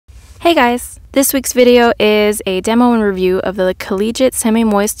Hey guys! This week's video is a demo and review of the Collegiate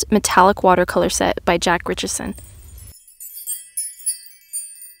Semi-Moist Metallic Watercolor Set by Jack Richeson.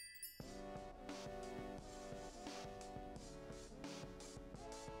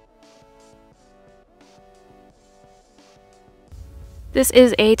 This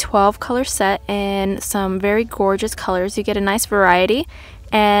is a 12 color set in some very gorgeous colors. You get a nice variety.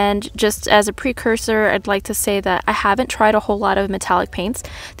 And just as a precursor, I'd like to say that I haven't tried a whole lot of metallic paints.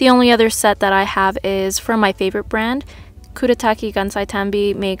 The only other set that I have is from my favorite brand. Kuretake Gansai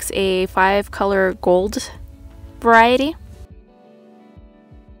Tambi makes a 5-color gold variety.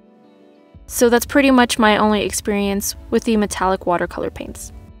 So that's pretty much my only experience with the metallic watercolor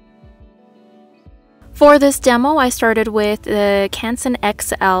paints. For this demo, I started with the Canson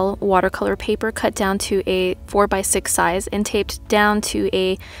XL watercolor paper cut down to a 4x6 size and taped down to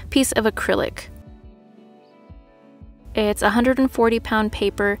a piece of acrylic. It's 140-pound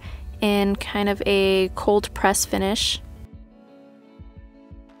paper in kind of a cold press finish.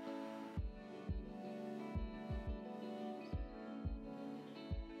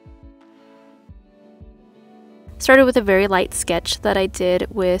 Started with a very light sketch that I did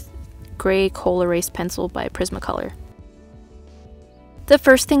with gray coal erase pencil by Prismacolor. The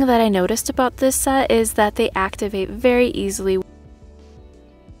first thing that I noticed about this set is that they activate very easily.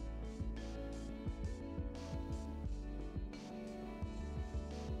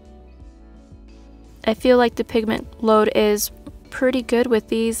 I feel like the pigment load is pretty good with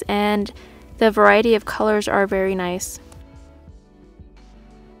these, and the variety of colors are very nice.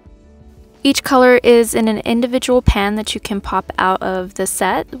 Each color is in an individual pan that you can pop out of the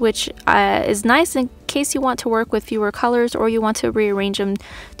set, which is nice in case you want to work with fewer colors or you want to rearrange them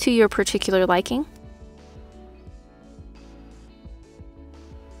to your particular liking.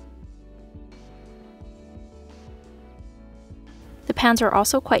 The pans are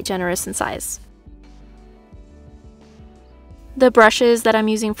also quite generous in size. The brushes that I'm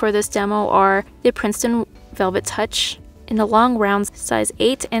using for this demo are the Princeton Velvet Touch in the long rounds size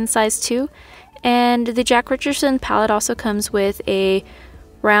 8 and size 2, and the Jack Richeson palette also comes with a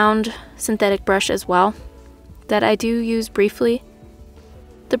round synthetic brush as well that I do use briefly.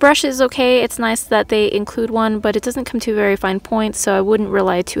 The brush is okay, it's nice that they include one, but it doesn't come to a very fine point, so I wouldn't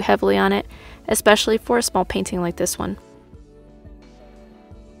rely too heavily on it, especially for a small painting like this one.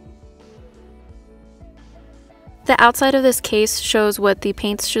 The outside of this case shows what the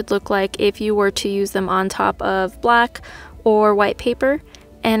paints should look like if you were to use them on top of black or white paper,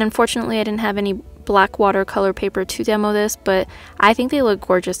 and unfortunately I didn't have any black watercolor paper to demo this, but I think they look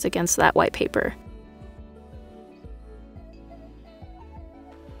gorgeous against that white paper.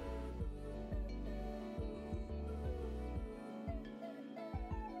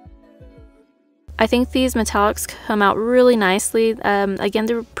 I think these metallics come out really nicely. Again,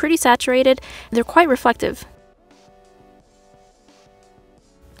 they're pretty saturated, they're quite reflective.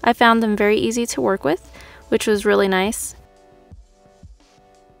 I found them very easy to work with, which was really nice.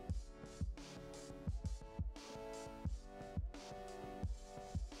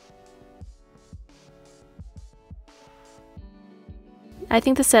 I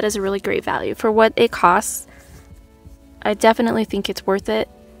think the set is a really great value. For what it costs, I definitely think it's worth it.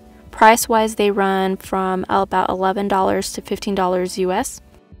 Price-wise, they run from about $11 to $15 US.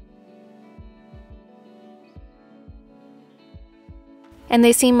 And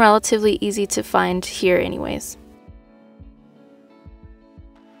they seem relatively easy to find here anyways.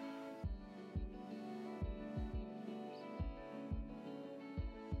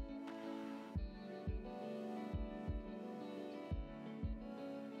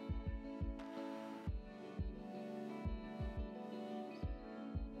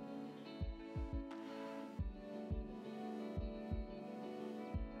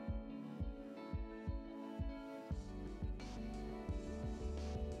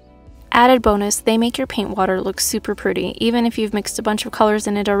 Added bonus, they make your paint water look super pretty. Even if you've mixed a bunch of colors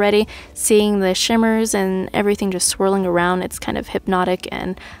in it already, seeing the shimmers and everything just swirling around, it's kind of hypnotic,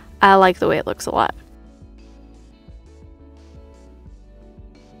 and I like the way it looks a lot.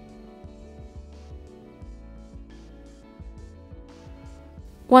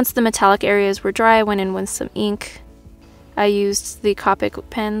 Once the metallic areas were dry, I went in with some ink. I used the Copic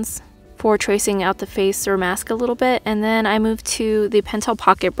pens for tracing out the face or mask a little bit, and then I moved to the Pentel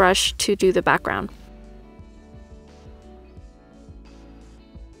Pocket brush to do the background.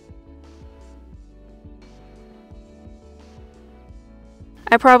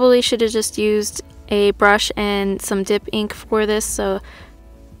 I probably should have just used a brush and some dip ink for this,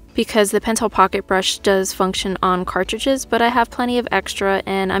 because the Pentel Pocket brush does function on cartridges, but I have plenty of extra,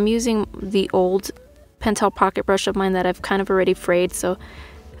 and I'm using the old Pentel Pocket brush of mine that I've kind of already frayed, so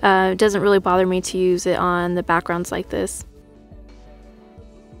It doesn't really bother me to use it on the backgrounds like this.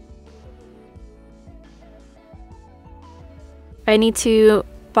 I need to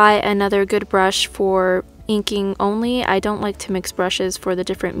buy another good brush for inking only. I don't like to mix brushes for the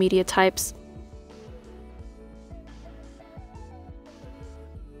different media types.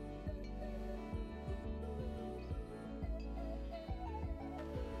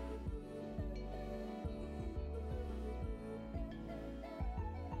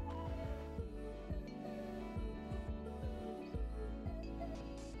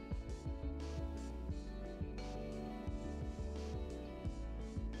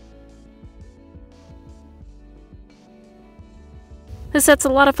 This set's a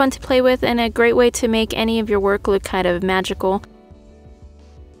lot of fun to play with and a great way to make any of your work look kind of magical.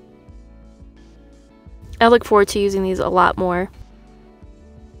 I look forward to using these a lot more.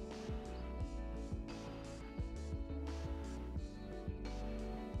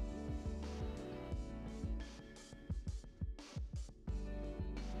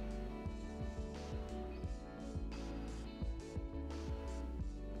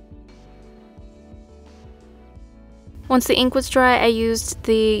 Once the ink was dry, I used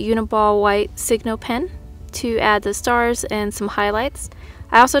the Uniball white Signo pen to add the stars and some highlights.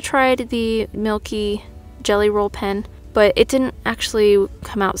 I also tried the Milky Jelly Roll pen, but it didn't actually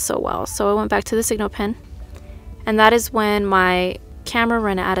come out so well, so I went back to the Signo pen. And that is when my camera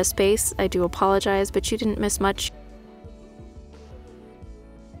ran out of space. I do apologize, but you didn't miss much.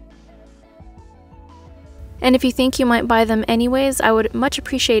 And if you think you might buy them anyways, I would much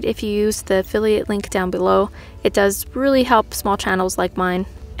appreciate if you use the affiliate link down below. It does really help small channels like mine.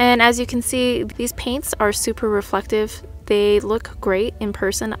 And as you can see, these paints are super reflective. They look great in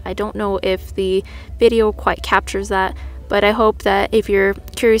person. I don't know if the video quite captures that, but I hope that if you're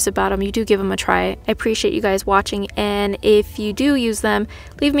curious about them, you do give them a try. I appreciate you guys watching, and if you do use them,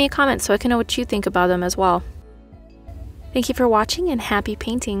 leave me a comment so I can know what you think about them as well. Thank you for watching, and happy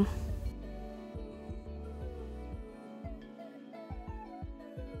painting!